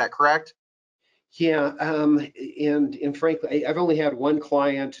somebody. Is that correct? Yeah, and frankly, I've only had one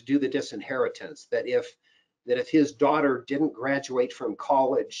client do the disinheritance, that if his daughter didn't graduate from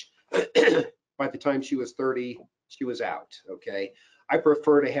college by the time she was 30, she was out. Okay. I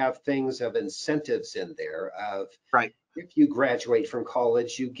prefer to have things of incentives in there of, right, if you graduate from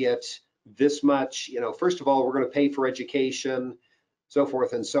college, you get this much, first of all, we're going to pay for education, so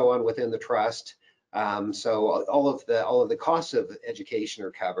forth and so on within the trust. So all of the costs of education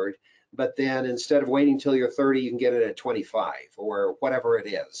are covered. But then instead of waiting till you're 30, you can get it at 25 or whatever it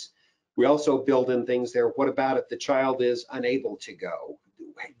is. We also build in things there. What about if the child is unable to go?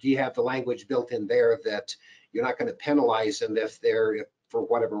 Do you have the language built in there that you're not going to penalize them if for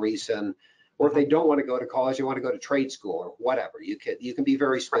whatever reason, or if they don't want to go to college, they want to go to trade school or whatever? You can be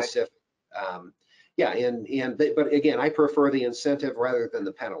very specific. Right. Yeah, but again, I prefer the incentive rather than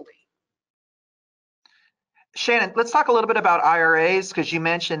the penalty. Shannon, let's talk a little bit about IRAs because you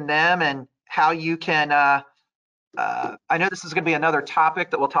mentioned them and how you can, I know this is going to be another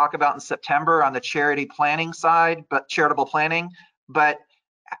topic that we'll talk about in September on the charity planning side, but charitable planning, but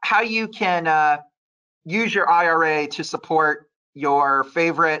how you can use your IRA to support your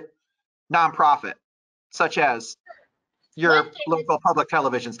favorite nonprofit, such as your local public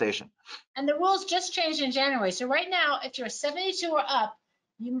television station. And the rules just changed in January. So right now, if you're 72 or up,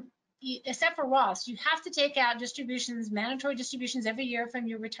 you except for Ross, you have to take out distributions, mandatory distributions every year from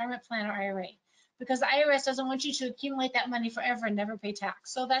your retirement plan or IRA, because the IRS doesn't want you to accumulate that money forever and never pay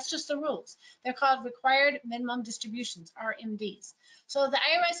tax. So that's just the rules. They're called required minimum distributions, RMDs. So the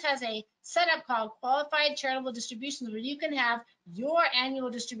IRS has a setup called qualified charitable distributions, where you can have your annual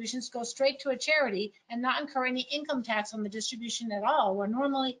distributions go straight to a charity and not incur any income tax on the distribution at all, where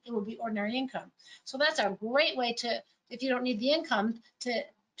normally it would be ordinary income. So that's a great way to, if you don't need the income, to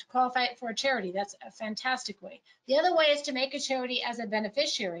qualify it for a charity. That's a fantastic way. The other way is to make a charity as a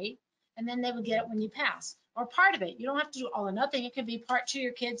beneficiary, and then they would get it when you pass, or part of it. You don't have to do all or nothing. It could be part to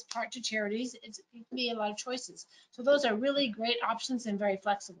your kids, part to charities. It can be a lot of choices. So those are really great options and very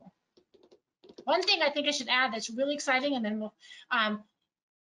flexible. One thing I think I should add that's really exciting, and then we'll,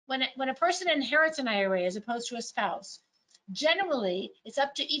 when a person inherits an IRA as opposed to a spouse, generally it's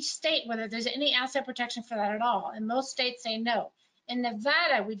up to each state whether there's any asset protection for that at all. And most states say no. In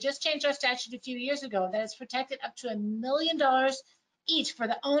Nevada, we just changed our statute a few years ago that it's protected up to $1 million each for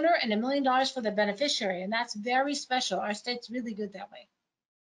the owner and $1 million for the beneficiary. And that's very special. Our state's really good that way.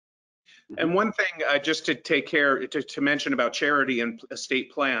 And one thing, just to take care, to mention about charity and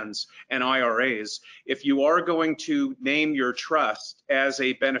estate plans and IRAs, if you are going to name your trust as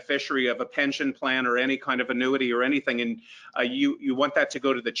a beneficiary of a pension plan or any kind of annuity or anything, and you want that to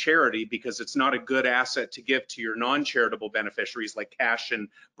go to the charity because it's not a good asset to give to your non-charitable beneficiaries like cash and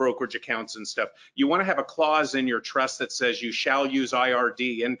brokerage accounts and stuff, you want to have a clause in your trust that says you shall use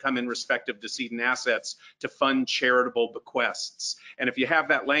IRD, income in respect of decedent assets, to fund charitable bequests. And if you have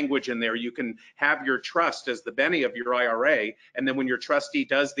that language in there, you can have your trust as the Benny of your IRA, and then when your trustee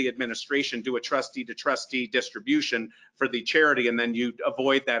does the administration, do a trustee to trustee distribution for the charity, and then you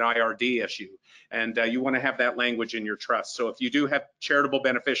avoid that IRD issue. And you want to have that language in your trust. So if you do have charitable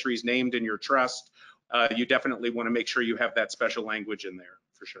beneficiaries named in your trust, you definitely want to make sure you have that special language in there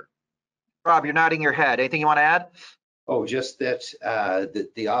for sure. Rob, you're nodding your head. Anything you want to add? Oh, just that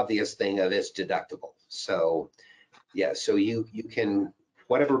the obvious thing of it's deductible. So yeah, so you can,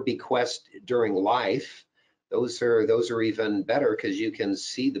 whatever bequest during life, those are even better because you can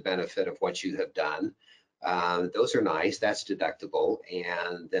see the benefit of what you have done. Those are nice. That's deductible.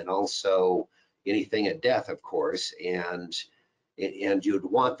 And then also anything at death, of course, and you'd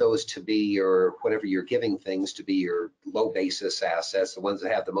want those to be your, whatever you're giving things to be your low basis assets, the ones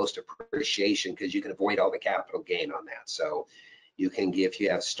that have the most appreciation, because you can avoid all the capital gain on that. So you can give, if you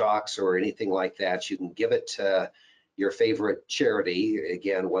have stocks or anything like that, you can give it to your favorite charity,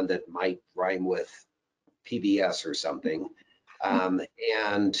 again, one that might rhyme with PBS or something, and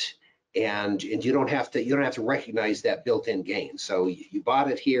you don't have to recognize that built-in gain. So you bought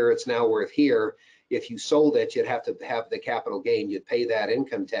it here, it's now worth here. If you sold it, you'd have to have the capital gain. You'd pay that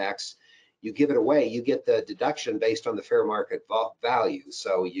income tax. You give it away, you get the deduction based on the fair market value.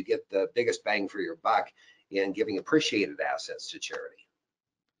 So you get the biggest bang for your buck in giving appreciated assets to charity.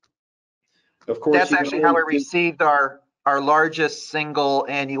 Of course, that's actually how we received our largest single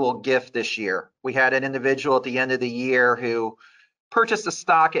annual gift this year. We had an individual at the end of the year who purchased a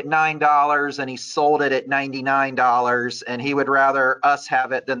stock at $9 and he sold it at $99, and he would rather us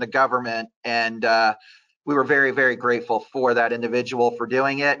have it than the government. And we were very, very grateful for that individual for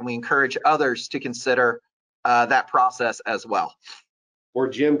doing it. And we encourage others to consider that process as well. Or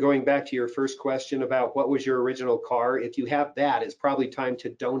Jim, going back to your first question about what was your original car, if you have that, it's probably time to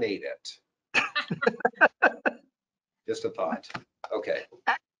donate it. Just a thought. Okay.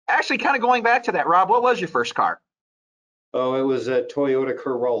 Actually, kind of going back to that, Rob, what was your first car? Oh, it was a Toyota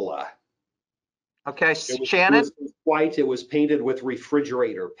Corolla. Okay, Shannon? It was white. It was painted with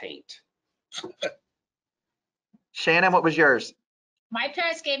refrigerator paint. Shannon, what was yours? My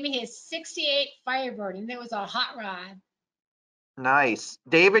parents gave me his '68 Firebird, and it was a hot rod. Nice.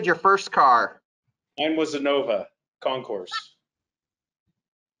 David, your first car? Mine was a Nova Concourse.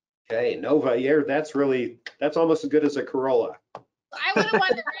 Okay, Nova, yeah, that's almost as good as a Corolla. I would have won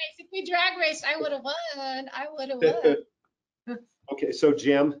the race. If we drag raced, I would have won. I would have won. Okay, so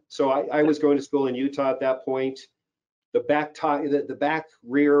Jim, so I was going to school in Utah at that point. The back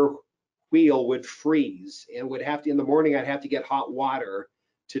rear wheel would freeze and would have to, in the morning, I'd have to get hot water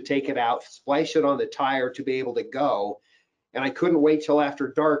to take it out, splash it on the tire to be able to go. And I couldn't wait till after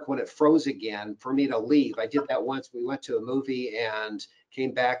dark when it froze again for me to leave. I did that once. We went to a movie and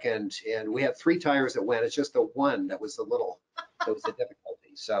came back, and we had 3 tires that went. It's just the one that was that was the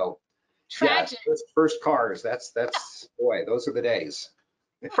difficulty. So Tragic. yeah, first cars, that's boy, those are the days.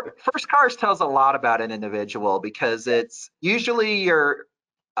 First cars tells a lot about an individual because it's usually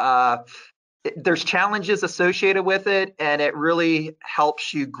there's challenges associated with it, and it really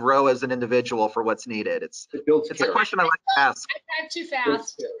helps you grow as an individual for what's needed. It's builds a character. question I like to ask. I drive too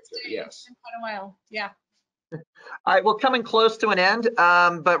Builds fast. character, yes. It's been quite a while. Yeah. All right, we're coming close to an end,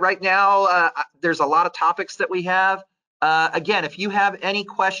 but right now there's a lot of topics that we have. Again, if you have any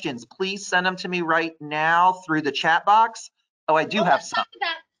questions, please send them to me right now through the chat box. Oh, I do have some.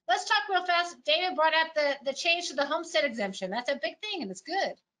 Let's talk real fast. David brought up the change to the homestead exemption. That's a big thing, and it's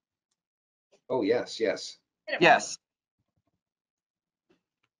good. Oh, yes, yes. Yes.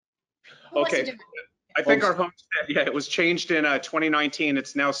 Who wants to Okay. do it? I think our homestead, yeah, it was changed in 2019.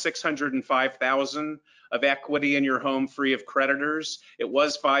 It's now 605,000 of equity in your home free of creditors. It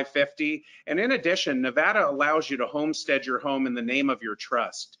was 550. And in addition, Nevada allows you to homestead your home in the name of your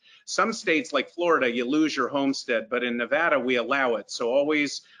trust. Some states like Florida, you lose your homestead, but in Nevada, we allow it. So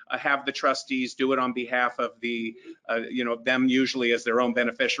always have the trustees do it on behalf of the, them usually as their own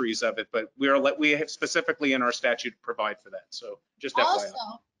beneficiaries of it. But we have specifically in our statute provide for that. So just FYI. Also,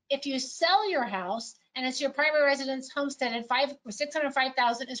 if you sell your house and it's your primary residence homesteaded,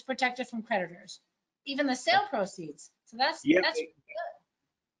 605,000 is protected from creditors, even the sale proceeds. So that's good.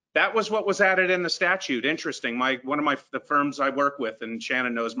 That was what was added in the statute. Interesting. One of the firms I work with, and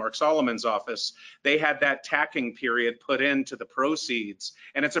Shannon knows Mark Solomon's office, they had that tacking period put into the proceeds.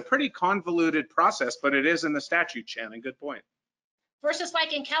 And it's a pretty convoluted process, but it is in the statute, Shannon. Good point. Versus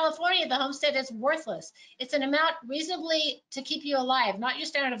like in California, the homestead is worthless. It's an amount reasonably to keep you alive, not your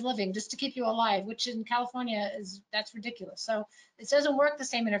standard of living, just to keep you alive, which in California that's ridiculous. So it doesn't work the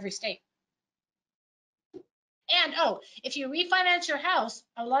same in every state. And if you refinance your house,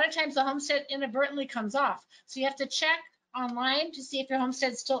 a lot of times the homestead inadvertently comes off. So you have to check online to see if your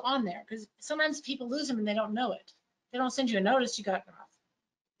homestead's still on there, because sometimes people lose them and they don't know it. They don't send you a notice you got it off.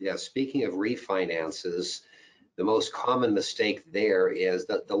 Yeah, speaking of refinances, the most common mistake there is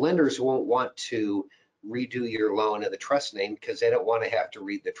that the lenders won't want to redo your loan in the trust name because they don't want to have to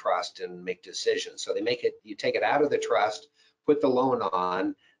read the trust and make decisions. So you take it out of the trust, put the loan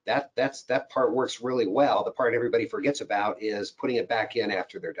on. That part works really well. The part everybody forgets about is putting it back in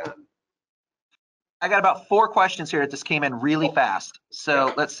after they're done. I got about 4 questions here that just came in really fast.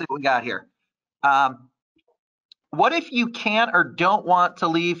 So let's see what we got here. What if you can't or don't want to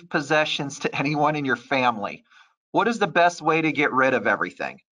leave possessions to anyone in your family? What is the best way to get rid of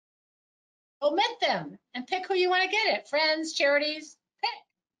everything? Omit them and pick who you want to get it. Friends, charities, pick.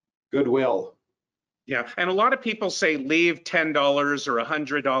 Goodwill. Yeah, and a lot of people say leave $10 or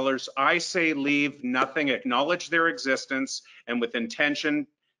 $100. I say leave nothing, acknowledge their existence, and with intention,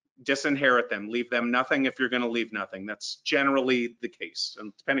 disinherit them. Leave them nothing if you're going to leave nothing. That's generally the case,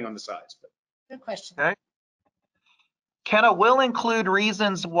 and depending on the size. But. Good question. Okay. Can a will include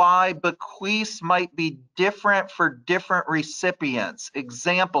reasons why bequests might be different for different recipients?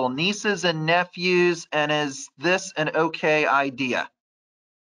 Example, nieces and nephews, and is this an okay idea?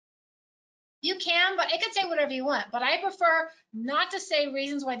 You can, but it could say whatever you want. But I prefer not to say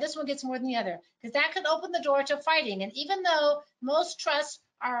reasons why this one gets more than the other, because that could open the door to fighting. And even though most trusts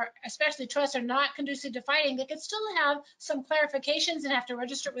especially trusts are not conducive to fighting, they could still have some clarifications and have to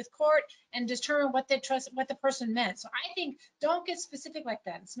register it with court and determine what the person meant. So I think don't get specific like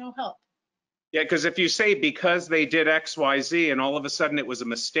that. It's no help. Yeah, because if you say because they did X, Y, Z, and all of a sudden it was a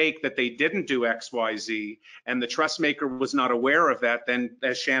mistake that they didn't do X, Y, Z, and the trust maker was not aware of that, then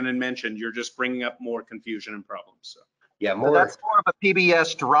as Shannon mentioned, you're just bringing up more confusion and problems. So. Yeah, So that's more of a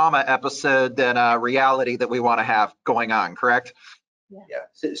PBS drama episode than a reality that we want to have going on, correct?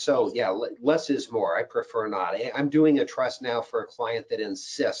 Yeah. So yeah, less is more. I prefer not. I'm doing a trust now for a client that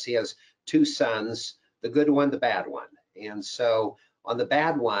insists. He has 2 sons, the good one, the bad one. And so on the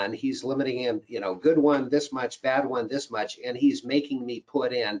bad one, he's limiting him, good one this much, bad one this much, and he's making me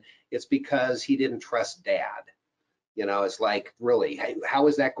put in, it's because he didn't trust dad. It's like, really, how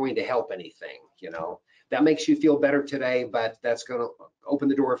is that going to help anything? That makes you feel better today, but that's going to open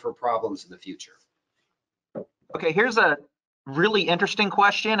the door for problems in the future. Okay, here's a really interesting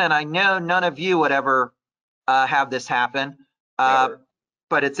question, and I know none of you would ever have this happen,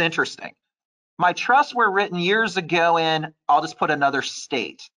 but it's interesting. My trusts were written years ago in, I'll just put another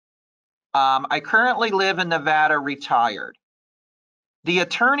state. I currently live in Nevada, retired. The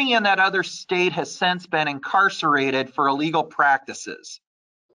attorney in that other state has since been incarcerated for illegal practices.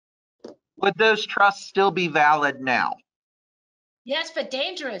 Would those trusts still be valid now? Yes, but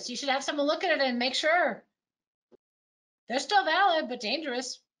dangerous. You should have someone look at it and make sure. They're still valid, but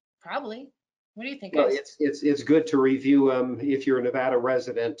dangerous, probably. What do you think, Well, guys? it's good to review them if you're a Nevada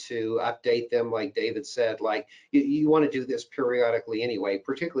resident, to update them, like David said. Like you want to do this periodically anyway,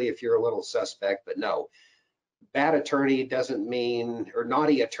 particularly if you're a little suspect. But no, bad attorney doesn't mean, or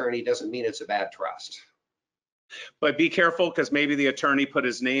naughty attorney doesn't mean it's a bad trust. But be careful, because maybe the attorney put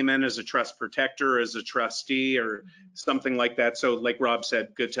his name in as a trust protector, as a trustee, or something like that. So like Rob said,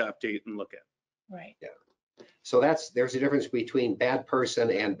 good to update and look at. Right. Yeah. So there's a difference between bad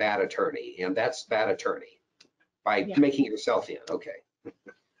person and bad attorney, and that's bad attorney by making yourself in. Okay.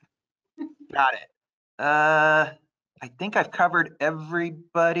 Got it. I think I've covered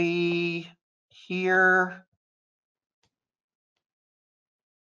everybody here.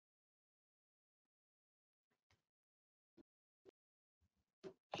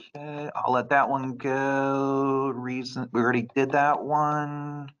 Okay, I'll let that one go. We already did that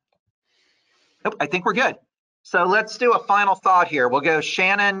one. Nope, I think we're good. So let's do a final thought here. We'll go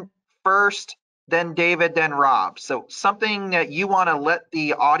Shannon first, then David, then Rob. So something that you want to let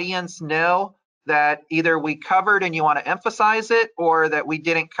the audience know that either we covered and you want to emphasize it, or that we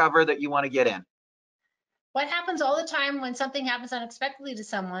didn't cover that you want to get in. What happens all the time when something happens unexpectedly to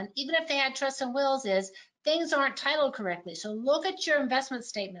someone, even if they had trusts and wills, is things aren't titled correctly. So look at your investment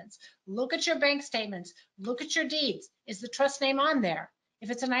statements, look at your bank statements, look at your deeds. Is the trust name on there? If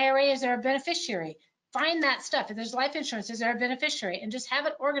it's an IRA, is there a beneficiary? Find that stuff. If there's life insurance, is there a beneficiary? And just have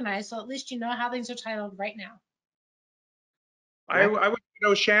it organized so at least you know how things are titled right now. I would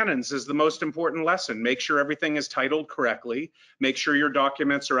know Shannon's is the most important lesson. Make sure everything is titled correctly. Make sure your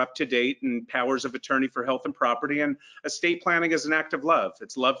documents are up to date and powers of attorney for health and property. And estate planning is an act of love.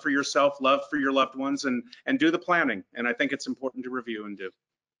 It's love for yourself, love for your loved ones, and do the planning. And I think it's important to review and do.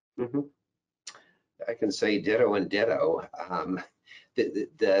 Mm-hmm. I can say ditto and ditto.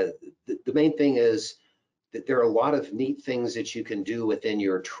 The main thing is that there are a lot of neat things that you can do within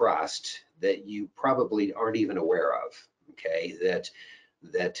your trust that you probably aren't even aware of. Okay,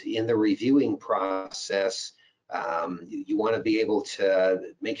 that in the reviewing process, you want to be able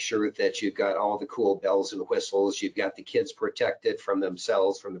to make sure that you've got all the cool bells and whistles. You've got the kids protected from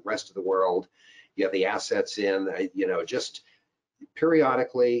themselves, from the rest of the world. You have the assets in, just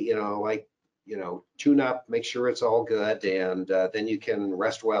periodically, tune up, make sure it's all good, and then you can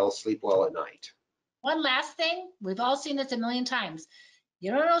rest well, sleep well at night. One last thing, we've all seen this a million times. You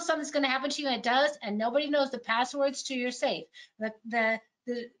don't know something's going to happen to you, and it does, and nobody knows the passwords to your safe.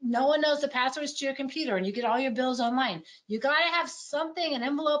 No one knows the passwords to your computer, and you get all your bills online. You got to have something, an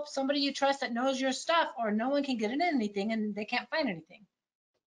envelope, somebody you trust that knows your stuff, or no one can get into anything, and they can't find anything.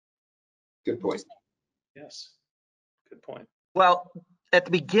 Good point. Yes, good point. Well, at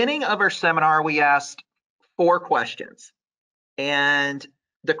the beginning of our seminar, we asked 4 questions. And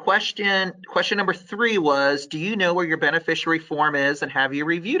the question number 3 was, do you know where your beneficiary form is and have you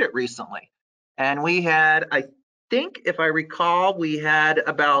reviewed it recently? And we had, I think if I recall, we had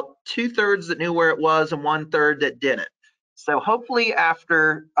about 2/3 that knew where it was and 1/3 that didn't. So hopefully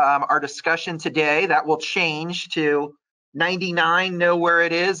after our discussion today, that will change to 99 know where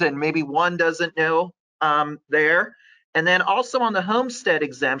it is and maybe 1 doesn't know there. And then also on the homestead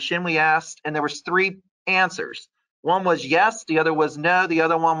exemption, we asked, and there was 3 answers. One was yes, the other was no, the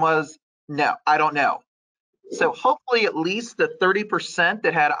other one was no, I don't know. So hopefully at least the 30%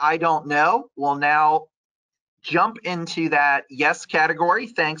 that had I don't know will now jump into that yes category,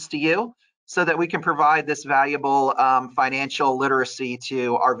 thanks to you, so that we can provide this valuable financial literacy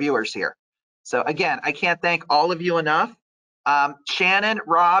to our viewers here. So again, I can't thank all of you enough. Shannon,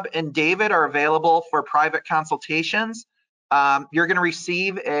 Rob, and David are available for private consultations. You're going to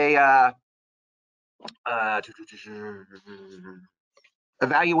receive a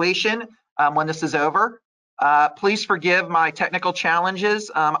evaluation when this is over. Please forgive my technical challenges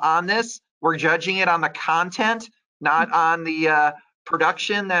on this. We're judging it on the content, not on the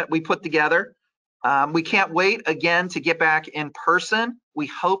production that we put together. We can't wait again to get back in person. We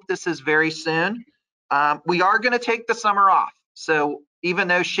hope this is very soon. We are going to take the summer off. So even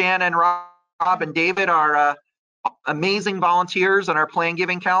though Shannon, Rob, and David are amazing volunteers on our Plan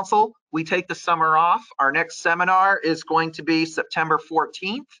Giving Council, we take the summer off. Our next seminar is going to be September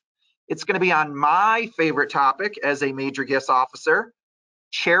 14th. It's going to be on my favorite topic as a major gifts officer,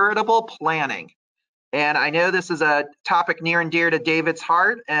 charitable planning. And I know this is a topic near and dear to David's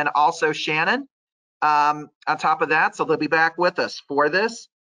heart and also Shannon. On top of that, so they'll be back with us for this.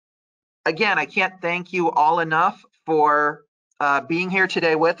 Again, I can't thank you all enough for being here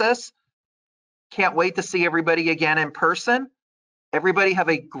today with us. Can't wait to see everybody again in person. Everybody have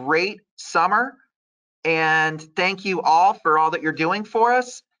a great summer. And thank you all for all that you're doing for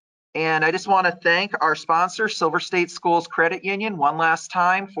us. And I just want to thank our sponsor, Silver State Schools Credit Union, one last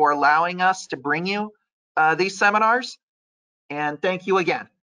time for allowing us to bring you these seminars. And thank you again.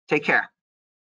 Take care.